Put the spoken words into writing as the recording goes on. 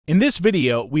In this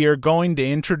video, we are going to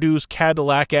introduce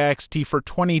Cadillac XT4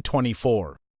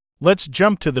 2024. Let's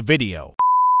jump to the video.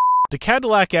 The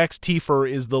Cadillac XT4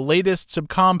 is the latest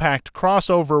subcompact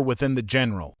crossover within the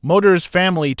General Motors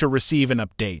family to receive an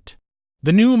update.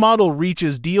 The new model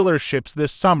reaches dealerships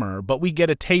this summer, but we get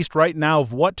a taste right now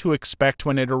of what to expect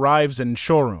when it arrives in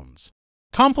showrooms.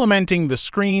 Complementing the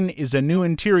screen is a new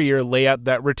interior layout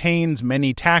that retains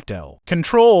many tactile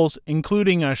controls,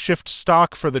 including a shift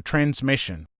stalk for the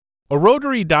transmission. A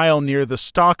rotary dial near the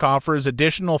stalk offers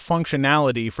additional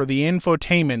functionality for the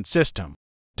infotainment system,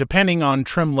 depending on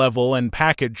trim level and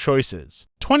package choices.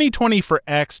 2024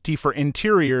 XT4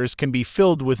 interiors can be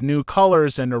filled with new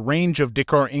colors and a range of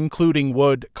decor including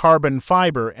wood, carbon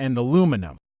fiber, and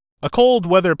aluminum. A cold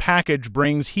weather package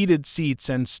brings heated seats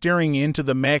and steering into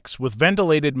the mix with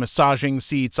ventilated massaging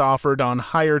seats offered on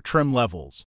higher trim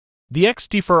levels. The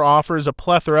XT4 offers a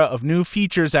plethora of new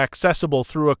features accessible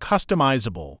through a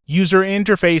customizable user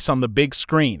interface on the big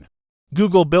screen.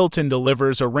 Google built-in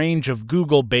delivers a range of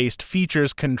Google-based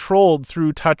features controlled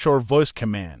through touch or voice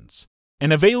commands.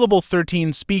 An available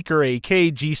 13-speaker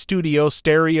AKG Studio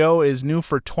stereo is new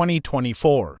for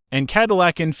 2024, and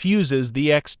Cadillac infuses the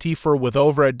XT4 with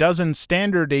over a dozen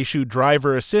standard-issue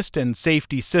driver assist and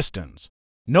safety systems.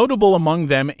 Notable among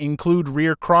them include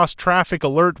rear cross-traffic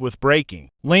alert with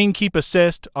braking, lane keep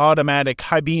assist, automatic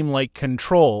high beam light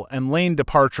control, and lane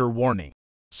departure warning.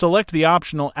 Select the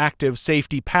optional active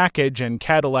safety package and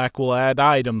Cadillac will add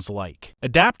items like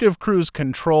adaptive cruise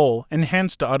control,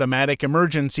 enhanced automatic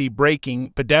emergency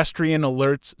braking, pedestrian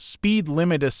alerts, speed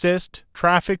limit assist,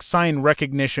 traffic sign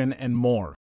recognition, and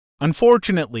more.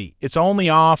 Unfortunately, it's only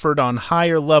offered on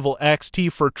higher-level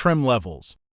XT4 trim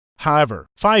levels. However,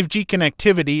 5G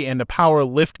connectivity and a power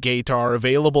liftgate are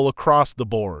available across the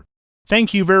board.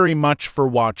 Thank you very much for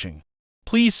watching.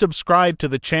 Please subscribe to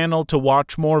the channel to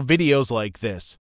watch more videos like this.